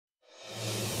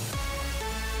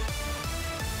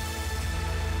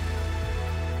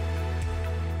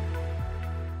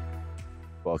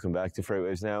Welcome back to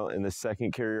FreightWaves Now and the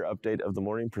second carrier update of the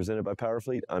morning presented by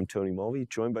Powerfleet. I'm Tony Mulvey,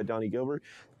 joined by Donnie Gilbert.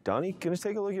 Donnie, going to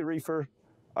take a look at Reefer.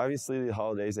 Obviously, the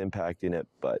holidays impacting it,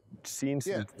 but seeing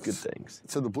some good things.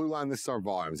 So the blue line, this is our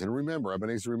volumes. And remember,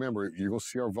 everybody needs to remember, you're going to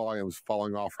see our volumes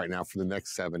falling off right now for the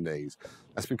next 7 days.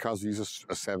 That's because we use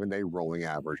a 7-day rolling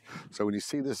average. So when you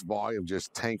see this volume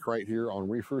just tank right here on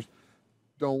reefers,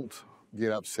 don't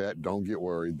get upset, don't get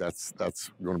worried. That's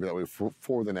going to be that way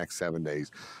for the next 7 days.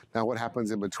 Now, what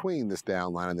happens in between this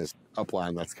down line and this up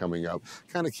line that's coming up,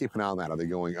 kind of keep an eye on that. Are they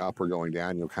going up or going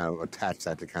down? You'll kind of attach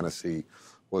that to kind of see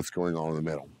what's going on in the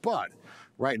middle. But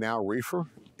right now, reefer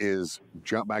is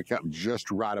jumped back up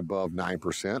just right above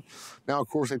 9%. Now, of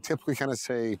course, they typically kind of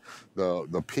say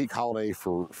the peak holiday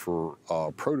for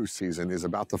produce season is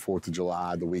about the 4th of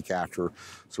July, the week after.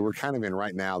 So we're kind of in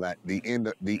right now that the end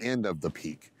of the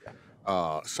peak.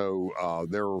 Of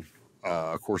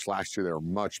course, last year they were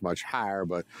much, much higher,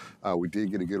 but we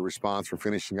did get a good response for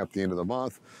finishing up the end of the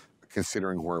month,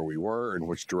 considering where we were and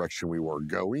which direction we were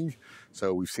going.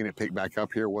 So we've seen it pick back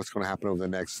up here. What's going to happen over the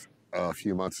next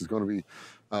few months is going to be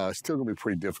still going to be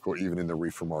pretty difficult, even in the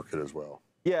reefer market as well.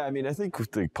 Yeah, I mean, I think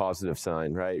with the positive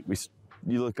sign, right?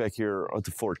 You look back here at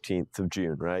the 14th of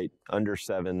June, right? Under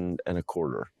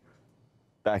 7.25,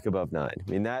 back above 9. I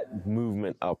mean, that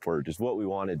movement upward is what we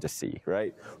wanted to see,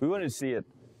 right? We wanted to see it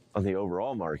on the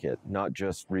overall market, not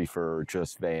just reefer or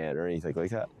just van or anything like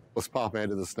that. Let's pop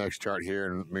into this next chart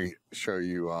here and let me show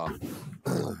you.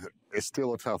 It's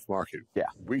still a tough market. Yeah.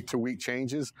 Week to week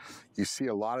changes. You see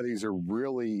a lot of these are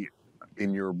really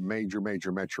in your major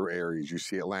metro areas. You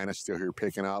see Atlanta still here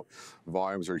picking up.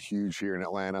 Volumes are huge here in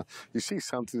Atlanta. You see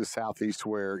some to the southeast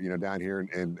where, down here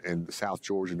in South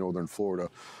Georgia, northern Florida,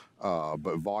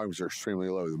 but volumes are extremely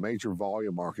low. The major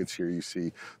volume markets here you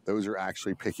see, those are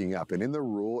actually picking up. And in the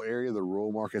rural area, the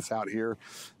rural markets out here,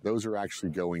 those are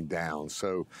actually going down.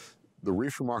 So the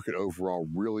reefer market overall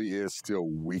really is still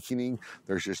weakening.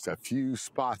 There's just a few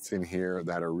spots in here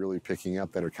that are really picking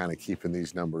up that are kind of keeping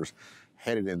these numbers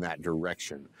headed in that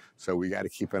direction. So we got to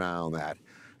keep an eye on that.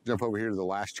 Jump over here to the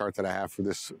last chart that I have for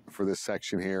this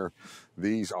section here.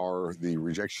 These are the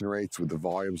rejection rates with the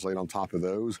volumes laid on top of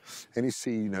those. And you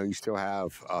see, you still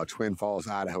have Twin Falls,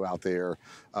 Idaho out there.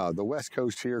 The West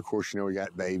Coast here, of course, we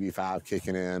got the AB5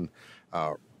 kicking in.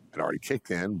 It already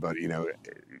kicked in, but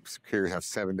carriers have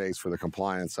 7 days for the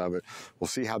compliance of it. We'll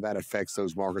see how that affects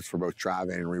those markets for both dry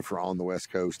van and reefer on the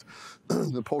West Coast.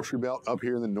 The poultry belt up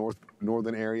here in the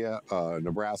northern area,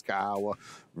 Nebraska, Iowa,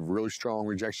 really strong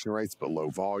rejection rates, but low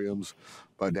volumes.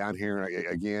 But down here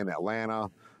again, Atlanta,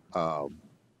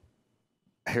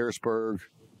 Harrisburg,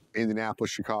 Indianapolis,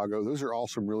 Chicago, those are all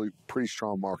some really pretty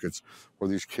strong markets where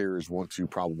these carriers want to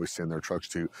probably send their trucks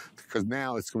to, because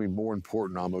now it's going to be more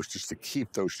important almost just to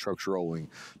keep those trucks rolling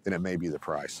than it may be the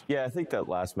price. Yeah, I think that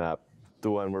last map, the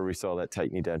one where we saw that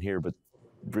tightening down here, but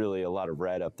really a lot of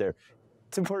red up there,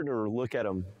 it's important to look at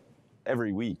them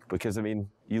every week because, I mean,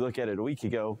 you look at it a week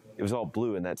ago, it was all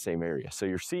blue in that same area. So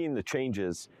you're seeing the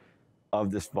changes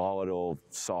of this volatile,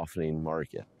 softening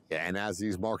market. Yeah, and as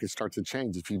these markets start to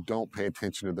change, if you don't pay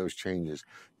attention to those changes,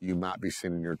 you might be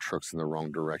sending your trucks in the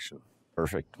wrong direction.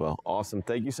 Perfect. Well, awesome.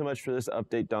 Thank you so much for this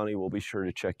update, Donnie. We'll be sure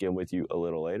to check in with you a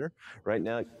little later. Right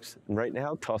now,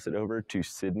 toss it over to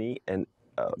Sydney and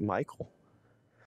Michael.